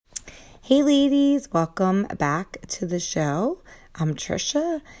Hey ladies, welcome back to the show. I'm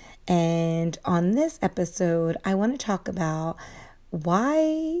Trisha, and on this episode, I want to talk about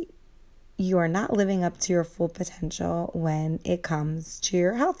why you are not living up to your full potential when it comes to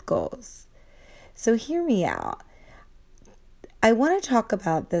your health goals. So hear me out. I want to talk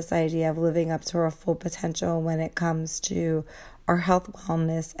about this idea of living up to our full potential when it comes to our health,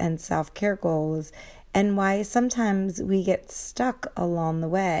 wellness, and self-care goals, and why sometimes we get stuck along the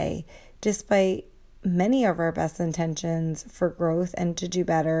way despite many of our best intentions for growth and to do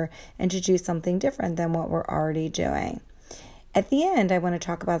better and to do something different than what we're already doing. At the end, I want to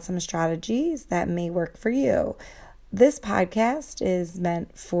talk about some strategies that may work for you. This podcast is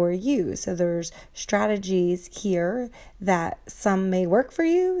meant for you. So there's strategies here that some may work for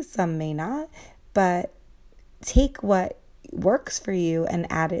you, some may not, but take what works for you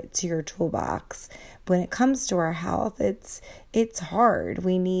and add it to your toolbox. When it comes to our health, it's hard.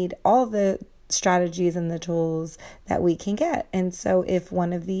 We need all the strategies and the tools that we can get. And so if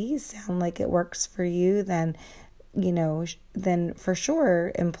one of these sound like it works for you, then for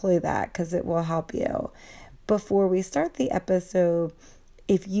sure employ that because it will help you. Before we start the episode,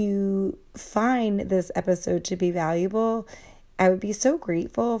 if you find this episode to be valuable, I would be so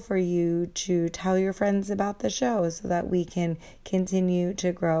grateful for you to tell your friends about the show so that we can continue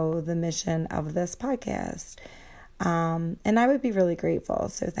to grow the mission of this podcast. And I would be really grateful.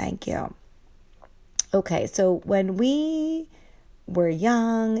 So thank you. Okay, so when we were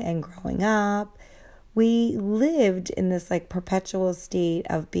young and growing up, we lived in this perpetual state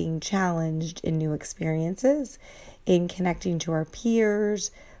of being challenged in new experiences, in connecting to our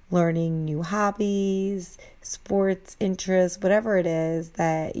peers, learning new hobbies, sports, interests, whatever it is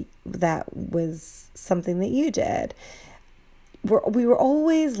that was something that you did. We were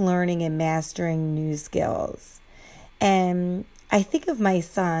always learning and mastering new skills. And I think of my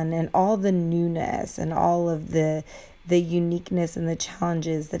son and all the newness and all of the uniqueness and the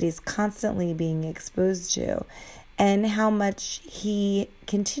challenges that he's constantly being exposed to, and how much he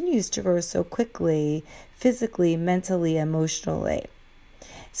continues to grow so quickly, physically, mentally, emotionally.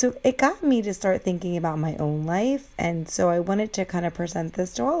 So it got me to start thinking about my own life. And so I wanted to kind of present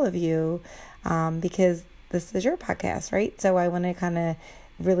this to all of you because this is your podcast, right? So I want to kind of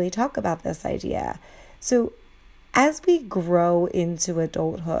really talk about this idea. So as we grow into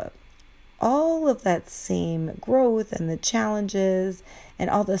adulthood, all of that same growth and the challenges and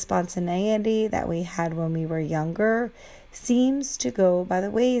all the spontaneity that we had when we were younger seems to go by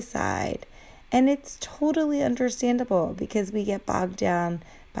the wayside. And it's totally understandable because we get bogged down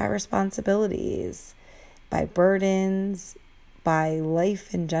by responsibilities, by burdens, by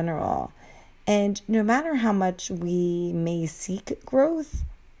life in general. And no matter how much we may seek growth,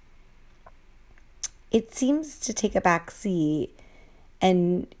 it seems to take a back seat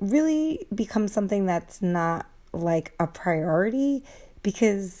and really become something that's not a priority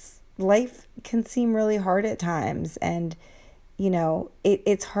because life can seem really hard at times. And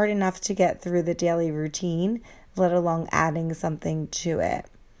it's hard enough to get through the daily routine, let alone adding something to it.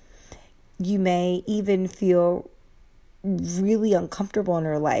 You may even feel really uncomfortable in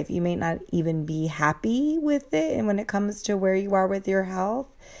your life. You may not even be happy with it and when it comes to where you are with your health,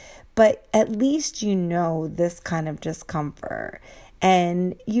 but at least this kind of discomfort.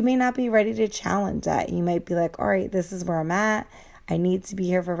 And you may not be ready to challenge that. You might be like, all right, this is where I'm at. I need to be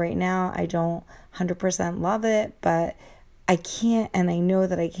here for right now. I don't 100% love it, but I can't, and I know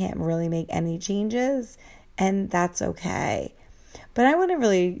that I can't really make any changes, and that's okay. But I want to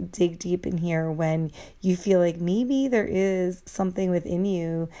really dig deep in here when you feel like maybe there is something within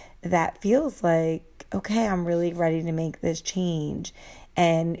you that feels like, okay, I'm really ready to make this change.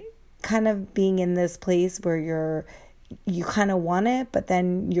 And kind of being in this place where you kind of want it, but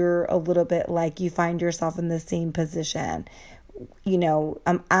then you're a little bit you find yourself in the same position.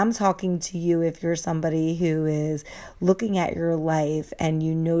 I'm talking to you if you're somebody who is looking at your life and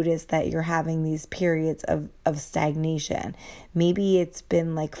you notice that you're having these periods of stagnation. Maybe it's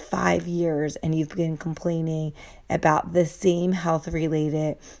been 5 years and you've been complaining about the same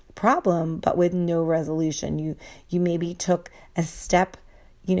health-related problem, but with no resolution. You maybe took a step,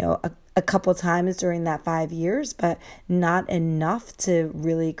 a couple times during that 5 years, but not enough to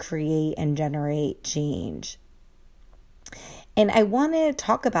really create and generate change. And I want to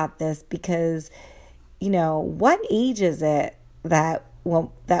talk about this because, what age is it that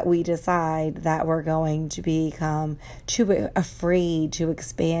we decide that we're going to become too afraid to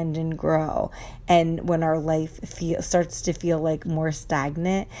expand and grow? And when our life starts to feel more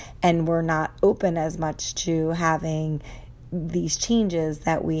stagnant and we're not open as much to having these changes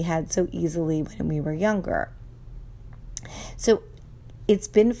that we had so easily when we were younger. So it's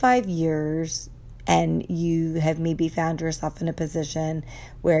been 5 years and you have maybe found yourself in a position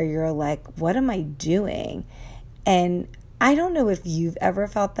where you're like, what am I doing? And I don't know if you've ever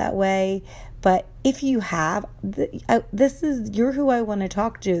felt that way, but if you have, you're who I want to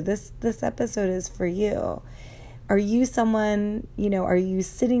talk to. This episode is for you. Are you someone, are you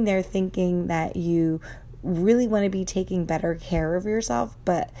sitting there thinking that you really want to be taking better care of yourself,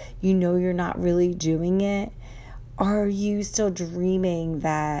 but you're not really doing it? Are you still dreaming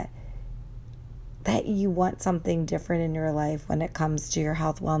that you want something different in your life when it comes to your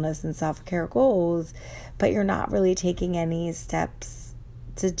health, wellness, and self-care goals, but you're not really taking any steps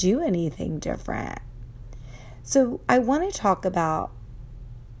to do anything different? So I want to talk about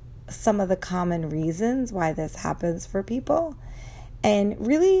some of the common reasons why this happens for people. And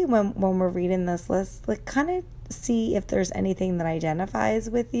really, when we're reading this list, kind of see if there's anything that identifies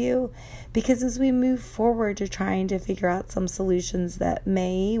with you, because as we move forward to trying to figure out some solutions that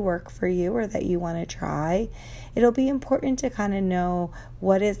may work for you or that you want to try, it'll be important to kind of know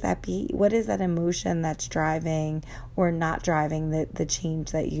what is that emotion that's driving or not driving the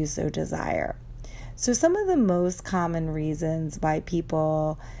change that you so desire. So some of the most common reasons why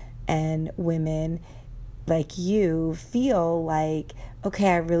people and women like you feel like, okay,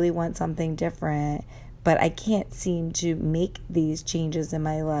 I really want something different, but I can't seem to make these changes in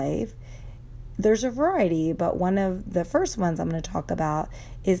my life. There's a variety, but one of the first ones I'm going to talk about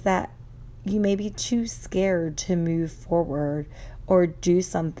is that you may be too scared to move forward or do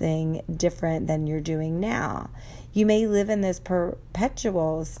something different than you're doing now. You may live in this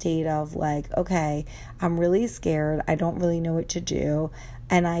perpetual state of like, okay, I'm really scared. I don't really know what to do.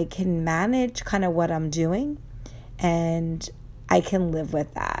 And I can manage kind of what I'm doing, and I can live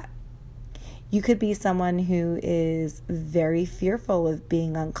with that. You could be someone who is very fearful of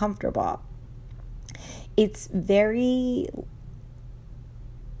being uncomfortable. Even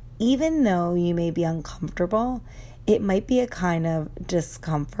though you may be uncomfortable, it might be a kind of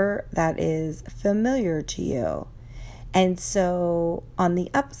discomfort that is familiar to you. And so on the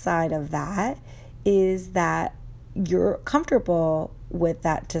upside of that is that you're comfortable with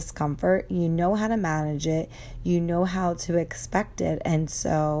that discomfort. You know how to manage it. You know how to expect it. And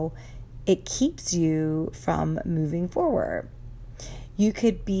so it keeps you from moving forward. You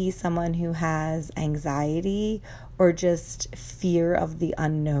could be someone who has anxiety or just fear of the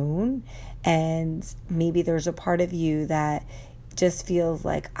unknown. And maybe there's a part of you that just feels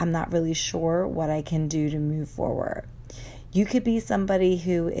like, I'm not really sure what I can do to move forward. You could be somebody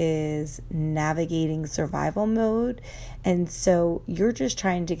who is navigating survival mode, and so you're just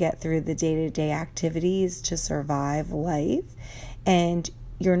trying to get through the day-to-day activities to survive life, and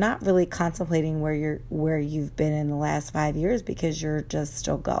you're not really contemplating where you've been in the last 5 years because you're just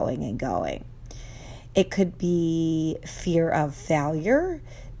still going and going. It could be fear of failure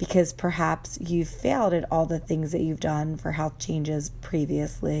because perhaps you've failed at all the things that you've done for health changes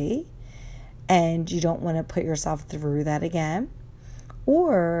previously, and you don't want to put yourself through that again.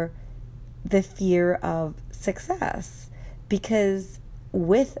 Or the fear of success, because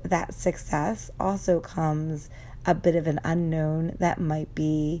with that success also comes a bit of an unknown that might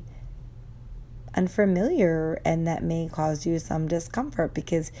be unfamiliar and that may cause you some discomfort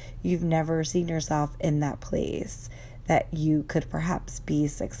because you've never seen yourself in that place that you could perhaps be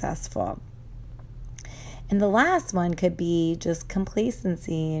successful. And the last one could be just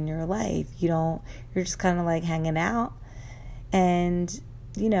complacency in your life. You're just kind of like hanging out and,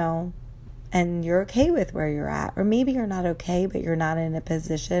 and you're okay with where you're at. Or maybe you're not okay, but you're not in a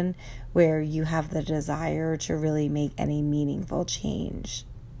position where you have the desire to really make any meaningful change.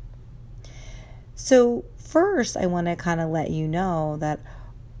 So first, I want to kind of let you know that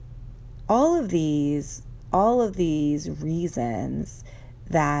all of these reasons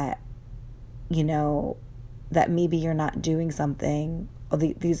that, that maybe you're not doing something,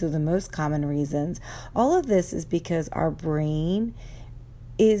 these are the most common reasons. All of this is because our brain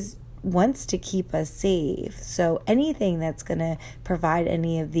wants to keep us safe. So anything that's going to provide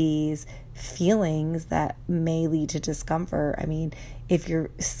any of these feelings that may lead to discomfort. I mean, if you're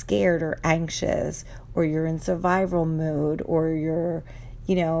scared or anxious, or you're in survival mode, or you're,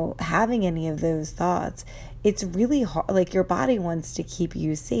 having any of those thoughts, it's really hard. Like, your body wants to keep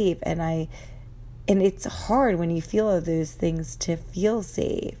you safe. And it's hard when you feel those things to feel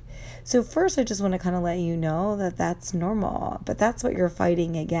safe. So first, I just want to kind of let you know that that's normal, but that's what you're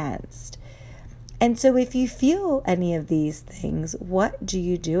fighting against. And so if you feel any of these things, what do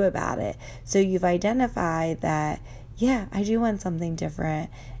you do about it? So you've identified that, yeah, I do want something different.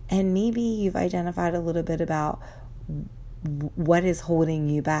 And maybe you've identified a little bit about what is holding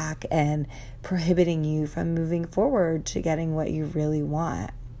you back and prohibiting you from moving forward to getting what you really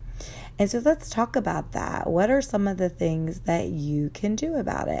want. And so let's talk about that. What are some of the things that you can do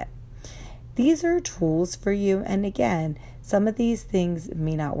about it? These are tools for you. And again, some of these things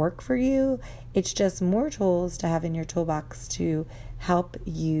may not work for you. It's just more tools to have in your toolbox to help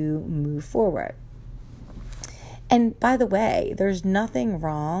you move forward. And by the way, there's nothing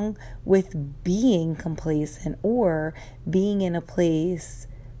wrong with being complacent or being in a place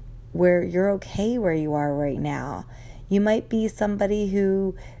where you're okay where you are right now. You might be somebody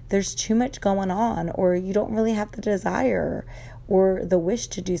who there's too much going on, or you don't really have the desire or the wish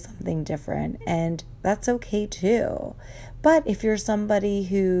to do something different, and that's okay too. But if you're somebody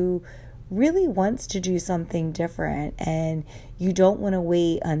who really wants to do something different and you don't want to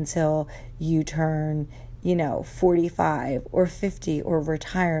wait until you turn 45 or 50 or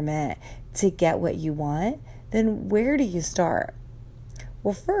retirement to get what you want, then where do you start?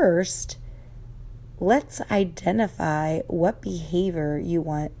 Well, first, let's identify what behavior you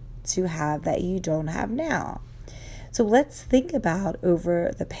want to have that you don't have now. So let's think about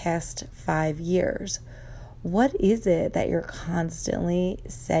over the past 5 years. What is it that you're constantly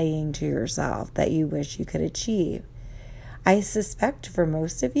saying to yourself that you wish you could achieve? I suspect for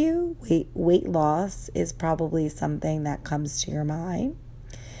most of you, weight loss is probably something that comes to your mind.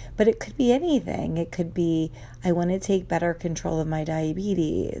 But it could be anything. It could be, I want to take better control of my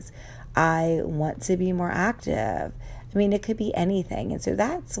diabetes. I want to be more active. It could be anything. And so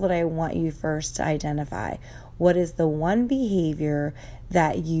that's what I want you first to identify. What is the one behavior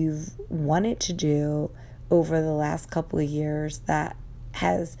that you've wanted to do over the last couple of years that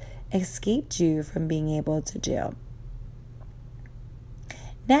has escaped you from being able to do?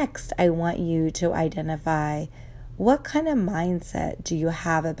 Next, I want you to identify what kind of mindset do you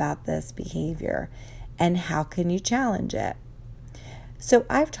have about this behavior and how can you challenge it? So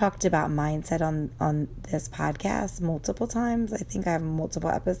I've talked about mindset on this podcast multiple times. I think I have multiple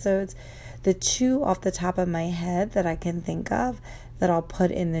episodes. The two off the top of my head that I can think of that I'll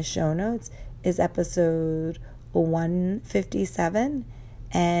put in the show notes is episode 157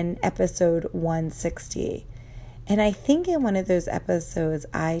 and episode 160. And I think in one of those episodes,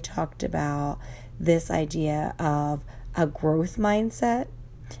 I talked about this idea of a growth mindset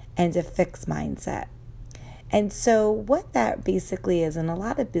and a fixed mindset. And so what that basically is, in a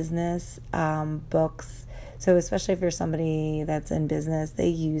lot of business books, so especially if you're somebody that's in business, they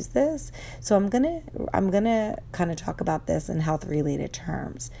use this. So I'm gonna kind of talk about this in health related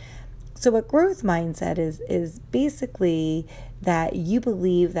terms. So a growth mindset is basically that you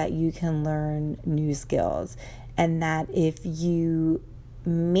believe that you can learn new skills, and that if you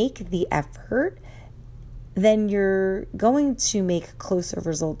make the effort, then you're going to make closer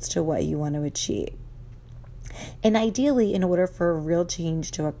results to what you want to achieve. And ideally, in order for a real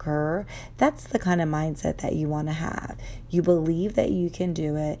change to occur, that's the kind of mindset that you want to have. You believe that you can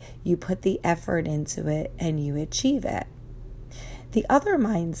do it, you put the effort into it, and you achieve it. The other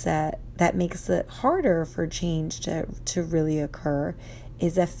mindset that makes it harder for change to really occur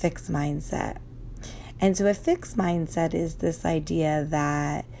is a fixed mindset. And so a fixed mindset is this idea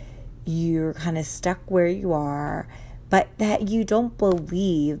that you're kind of stuck where you are, but that you don't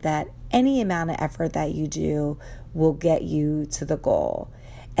believe that any amount of effort that you do will get you to the goal.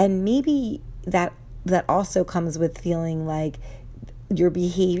 And maybe that also comes with feeling like your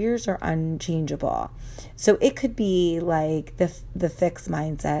behaviors are unchangeable. So it could be like the fixed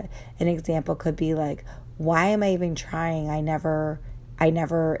mindset. An example could be like, why am I even trying? I never,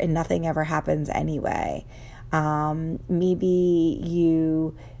 and nothing ever happens anyway. Maybe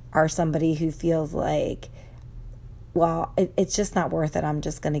you are somebody who feels like, well, it's just not worth it. I'm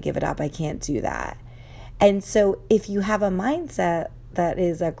just going to give it up. I can't do that. And so if you have a mindset that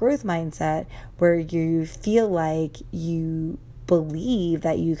is a growth mindset where you feel like you believe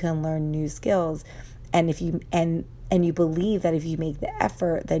that you can learn new skills, and if you and you believe that if you make the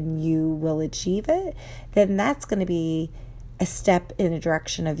effort, then you will achieve it, then that's going to be a step in a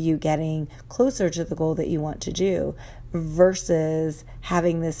direction of you getting closer to the goal that you want to do, versus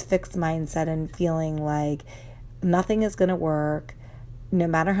having this fixed mindset and feeling like nothing is going to work. No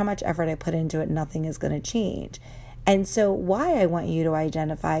matter how much effort I put into it, nothing is going to change. And so why I want you to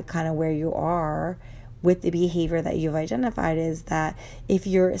identify kind of where you are with the behavior that you've identified is that if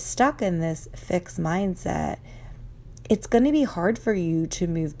you're stuck in this fixed mindset, it's going to be hard for you to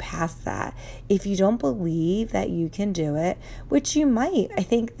move past that. If you don't believe that you can do it, which you might, I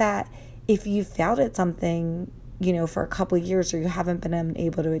think that if you failed at something, for a couple of years, or you haven't been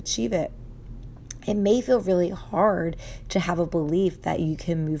able to achieve it, it may feel really hard to have a belief that you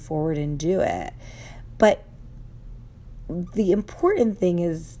can move forward and do it. But the important thing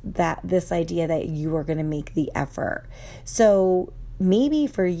is that this idea that you are going to make the effort. So maybe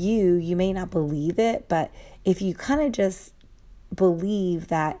for you, you may not believe it, but if you kind of just believe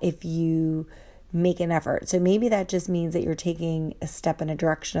that if you make an effort, so maybe that just means that you're taking a step in a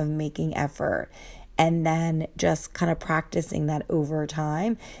direction of making effort and then just kind of practicing that over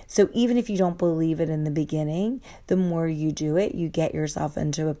time. So even if you don't believe it in the beginning, the more you do it, you get yourself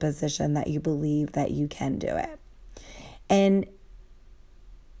into a position that you believe that you can do it. And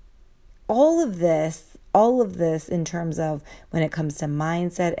all of this in terms of when it comes to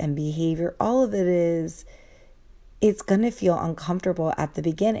mindset and behavior, all of it is, it's going to feel uncomfortable at the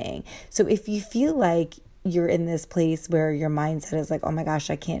beginning. So if you feel like you're in this place where your mindset is like, oh my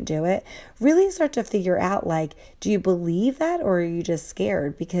gosh, I can't do it, really start to figure out, like, do you believe that, or are you just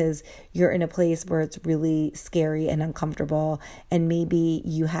scared because you're in a place where it's really scary and uncomfortable, and maybe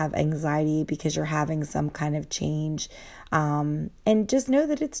you have anxiety because you're having some kind of change, and just know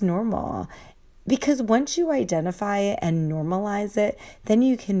that it's normal. Because once you identify it and normalize it, then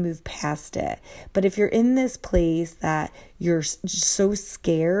you can move past it. But if you're in this place that you're so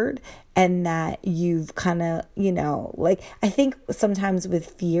scared and that you've kind of, like, I think sometimes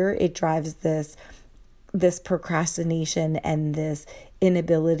with fear, it drives this procrastination and this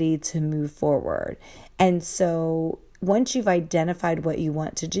inability to move forward. And so once you've identified what you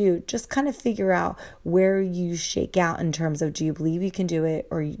want to do, just kind of figure out where you shake out in terms of, do you believe you can do it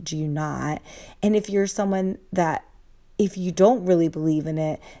or do you not? And if you're someone that, if you don't really believe in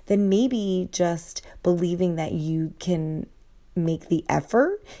it, then maybe just believing that you can make the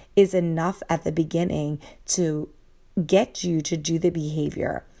effort is enough at the beginning to get you to do the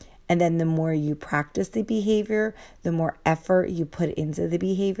behavior. And then the more you practice the behavior, the more effort you put into the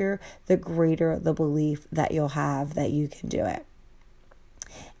behavior, the greater the belief that you'll have that you can do it.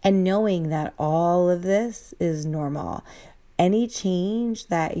 And knowing that all of this is normal. Any change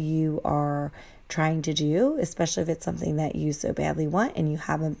that you are trying to do, especially if it's something that you so badly want and you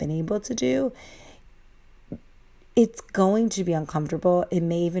haven't been able to do, it's going to be uncomfortable. It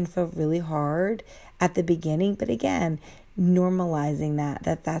may even feel really hard at the beginning, but again, normalizing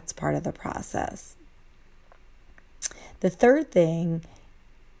that's part of the process. The third thing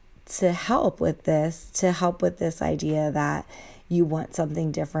to help with this idea that you want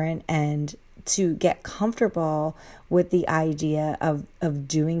something different and to get comfortable with the idea of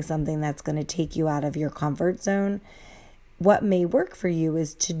doing something that's going to take you out of your comfort zone, what may work for you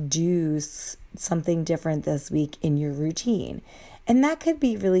is to do something different this week in your routine. And that could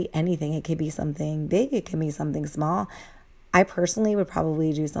be really anything. It could be something big. It could be something small. I personally would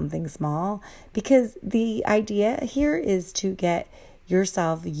probably do something small, because the idea here is to get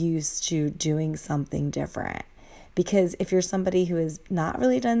yourself used to doing something different. Because if you're somebody who has not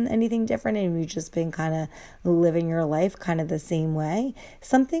really done anything different and you've just been kind of living your life kind of the same way,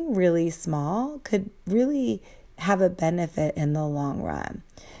 something really small could really have a benefit in the long run.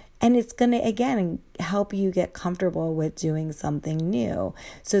 And it's going to, again, help you get comfortable with doing something new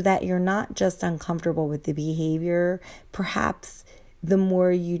so that you're not just uncomfortable with the behavior. Perhaps the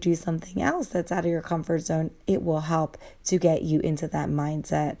more you do something else that's out of your comfort zone, it will help to get you into that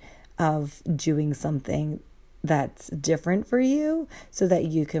mindset of doing something that's different for you so that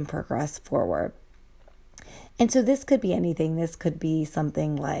you can progress forward. And so this could be anything. This could be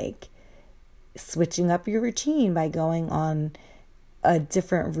something like switching up your routine by going on a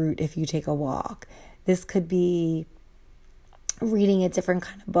different route if you take a walk. This could be reading a different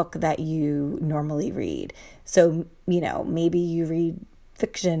kind of book that you normally read. So, maybe you read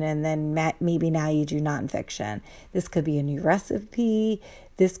fiction and then maybe now you do nonfiction. This could be a new recipe.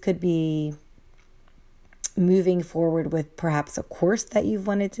 This could be moving forward with perhaps a course that you've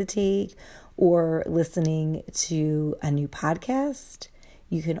wanted to take, or listening to a new podcast.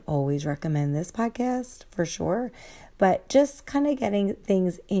 You can always recommend this podcast for sure. But just kind of getting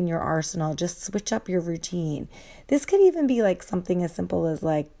things in your arsenal, just switch up your routine. This could even be like something as simple as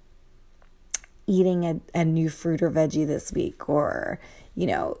like eating a new fruit or veggie this week, or,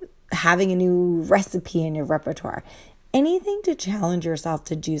 having a new recipe in your repertoire. Anything to challenge yourself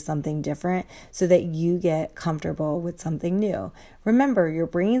to do something different so that you get comfortable with something new. Remember, your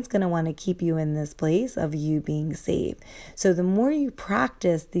brain's going to want to keep you in this place of you being safe. So the more you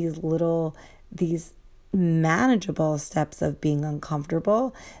practice these manageable steps of being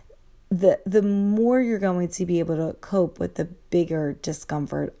uncomfortable, the more you're going to be able to cope with the bigger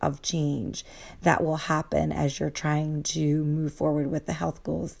discomfort of change that will happen as you're trying to move forward with the health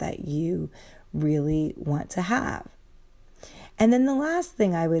goals that you really want to have. And then the last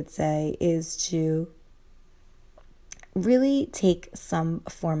thing I would say is to really take some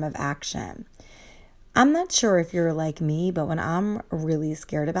form of action. I'm not sure if you're like me, but when I'm really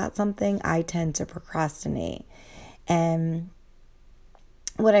scared about something, I tend to procrastinate. And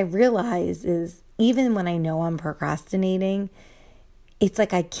what I realize is even when I know I'm procrastinating, it's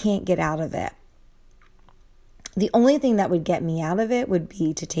like I can't get out of it. The only thing that would get me out of it would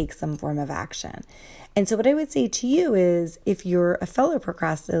be to take some form of action. And so what I would say to you is if you're a fellow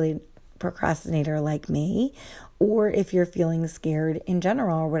procrastinator like me, or if you're feeling scared in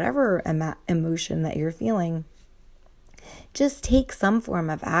general, or whatever emotion that you're feeling, just take some form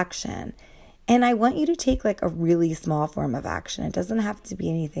of action. And I want you to take like a really small form of action. It doesn't have to be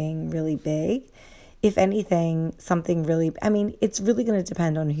anything really big. If anything, something really, it's really going to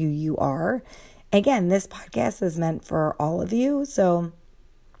depend on who you are. Again, this podcast is meant for all of you. So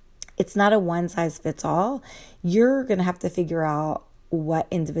it's not a one size fits all. You're going to have to figure out what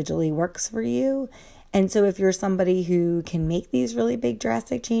individually works for you. And so if you're somebody who can make these really big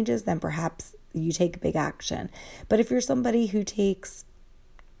drastic changes, then perhaps you take big action. But if you're somebody who takes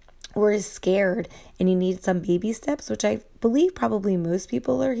or is scared and you need some baby steps, which I believe probably most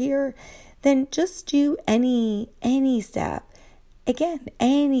people are here, then just do any step. Again,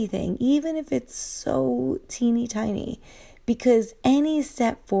 anything, even if it's so teeny tiny, because any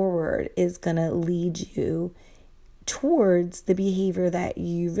step forward is going to lead you towards the behavior that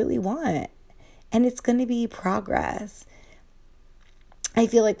you really want. And it's going to be progress. I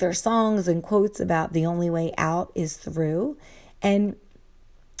feel like there's songs and quotes about the only way out is through. And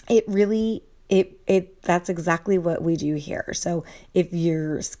it really, that's exactly what we do here. So if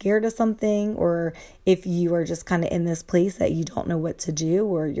you're scared of something, or if you are just kind of in this place that you don't know what to do,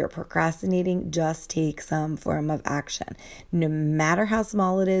 or you're procrastinating, just take some form of action. No matter how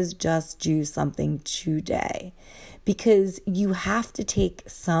small it is, just do something today. Because you have to take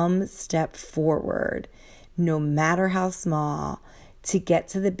some step forward, no matter how small, to get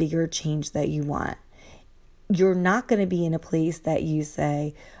to the bigger change that you want. You're not going to be in a place that you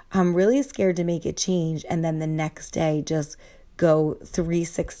say, I'm really scared to make a change, and then the next day just go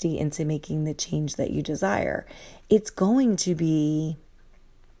 360 into making the change that you desire. It's going to be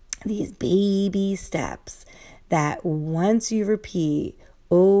these baby steps that once you repeat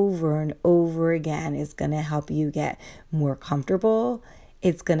over and over again is going to help you get more comfortable.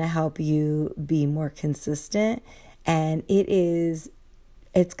 It's going to help you be more consistent, and it's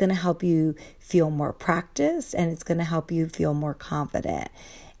going to help you feel more practiced, and it's going to help you feel more confident.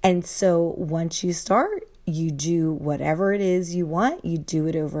 And so once you start, you do whatever it is you want, you do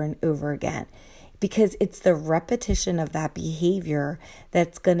it over and over again, because it's the repetition of that behavior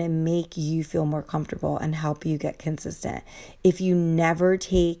that's going to make you feel more comfortable and help you get consistent. If you never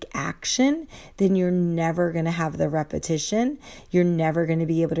take action, then you're never going to have the repetition. You're never going to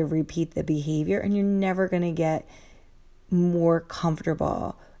be able to repeat the behavior, and you're never going to get more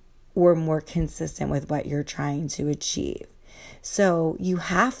comfortable or more consistent with what you're trying to achieve. So you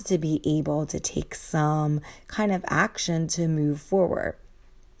have to be able to take some kind of action to move forward.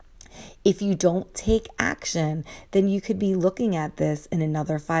 If you don't take action, then you could be looking at this in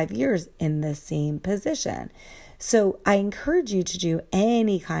another 5 years in the same position. So I encourage you to do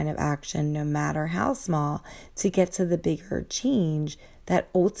any kind of action, no matter how small, to get to the bigger change that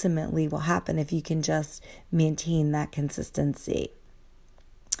ultimately will happen if you can just maintain that consistency.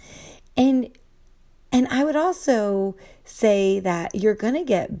 And I would also say that you're going to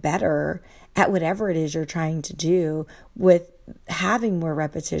get better at whatever it is you're trying to do with having more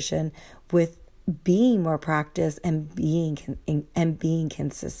repetition, with being more practice, and being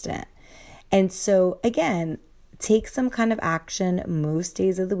consistent. And so again, take some kind of action most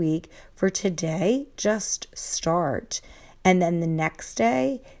days of the week. For today, just start. And then the next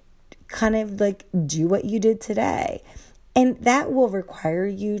day, kind of like do what you did today. And that will require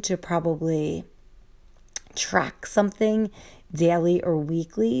you to probably track something daily or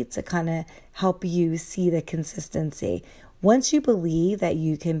weekly to kind of help you see the consistency. Once you believe that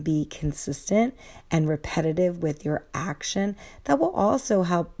you can be consistent and repetitive with your action, that will also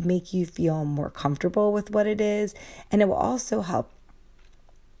help make you feel more comfortable with what it is. And it will also help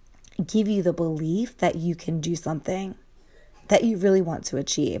give you the belief that you can do something that you really want to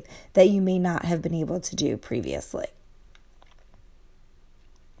achieve that you may not have been able to do previously.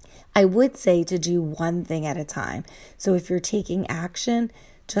 I would say to do one thing at a time. So if you're taking action,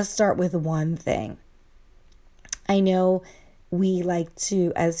 just start with one thing. I know we like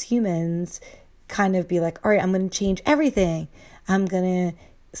to, as humans, kind of be like, all right, I'm going to change everything. I'm going to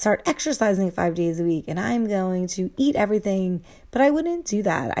start exercising 5 days a week, and I'm going to eat everything. But I wouldn't do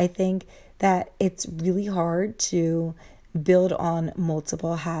that. I think that it's really hard to build on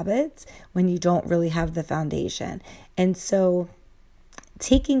multiple habits when you don't really have the foundation. And so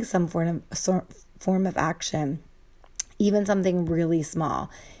taking some form form of action, even something really small,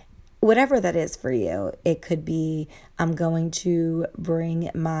 whatever that is for you. It could be, I'm going to bring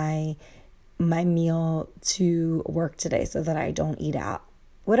my meal to work today so that I don't eat out.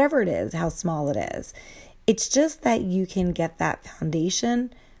 Whatever it is, how small it is. It's just that you can get that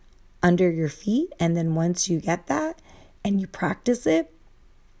foundation under your feet. And then once you get that and you practice it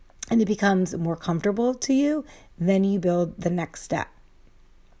and it becomes more comfortable to you, then you build the next step.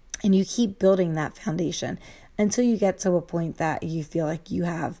 And you keep building that foundation until you get to a point that you feel like you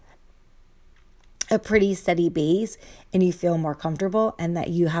have a pretty steady base and you feel more comfortable, and that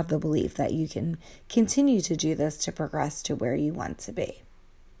you have the belief that you can continue to do this to progress to where you want to be.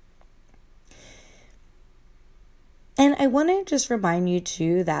 And I want to just remind you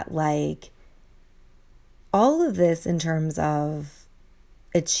too that like all of this in terms of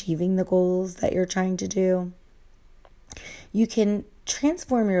achieving the goals that you're trying to do, you can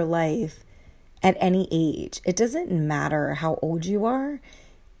transform your life at any age. It doesn't matter how old you are.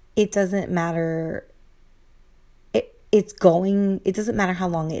 It doesn't matter. It doesn't matter how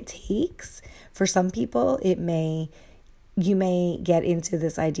long it takes. For some people, you may get into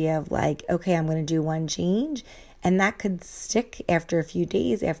this idea of like, okay, I'm going to do one change, and that could stick after a few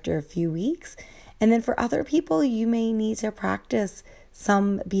days, after a few weeks. And then for other people, you may need to practice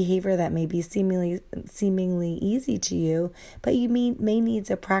some behavior that may be seemingly easy to you, but you may need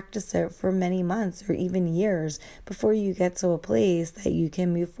to practice it for many months or even years before you get to a place that you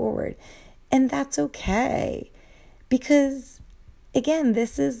can move forward. And that's okay, because again,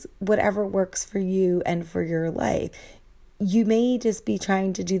 this is whatever works for you and for your life. You may just be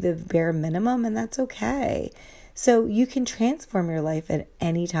trying to do the bare minimum, and that's okay. So you can transform your life at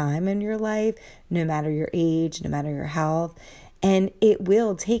any time in your life, no matter your age, no matter your health. And it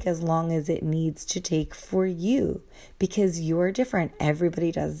will take as long as it needs to take for you, because you're different.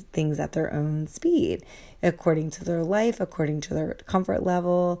 Everybody does things at their own speed, according to their life, according to their comfort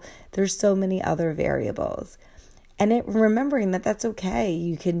level. There's so many other variables. And remembering that that's okay.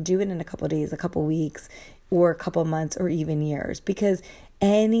 You can do it in a couple of days, a couple of weeks, or a couple of months, or even years, because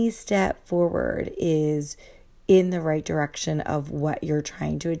any step forward is in the right direction of what you're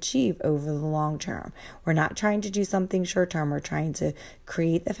trying to achieve over the long term. We're not trying to do something short term. We're trying to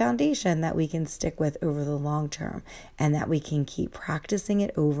create the foundation that we can stick with over the long term, and that we can keep practicing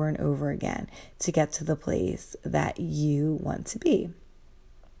it over and over again to get to the place that you want to be.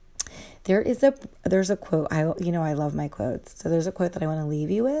 There's a quote. I love my quotes. So there's a quote that I want to leave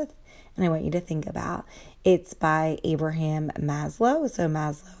you with, and I want you to think about. It's by Abraham Maslow. So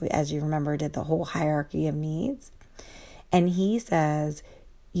Maslow, as you remember, did the whole hierarchy of needs. And he says,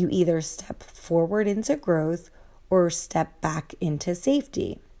 you either step forward into growth or step back into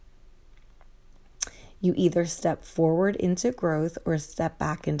safety. You either step forward into growth or step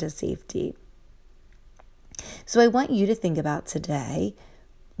back into safety. So I want you to think about today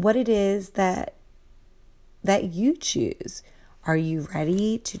what it is that you choose. Are you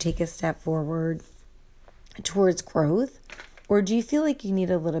ready to take a step forward towards growth? Or do you feel like you need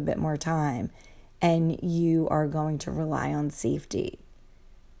a little bit more time and you are going to rely on safety?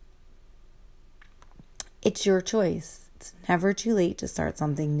 It's your choice. It's never too late to start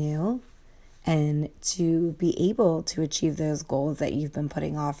something new and to be able to achieve those goals that you've been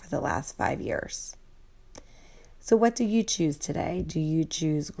putting off for the last 5 years. So what do you choose today? Do you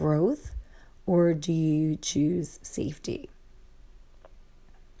choose growth or do you choose safety?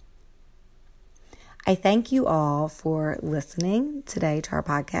 I thank you all for listening today to our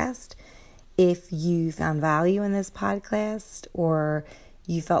podcast. If you found value in this podcast, or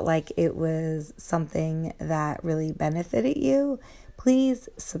you felt like it was something that really benefited you, please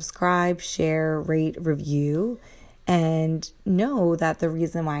subscribe, share, rate, review, and know that the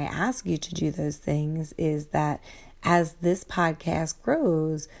reason why I ask you to do those things is that as this podcast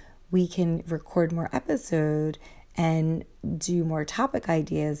grows, we can record more episodes and do more topic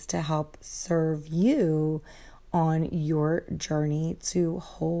ideas to help serve you on your journey to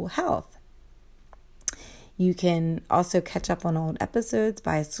whole health. You can also catch up on old episodes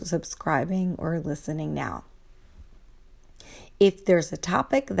by subscribing or listening now. If there's a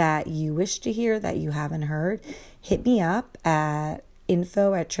topic that you wish to hear that you haven't heard, hit me up at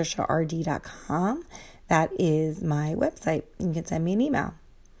info@trishard.com. That is my website. You can send me an email.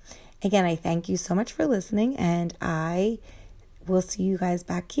 Again, I thank you so much for listening, and I will see you guys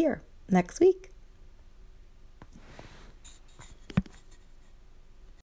back here next week.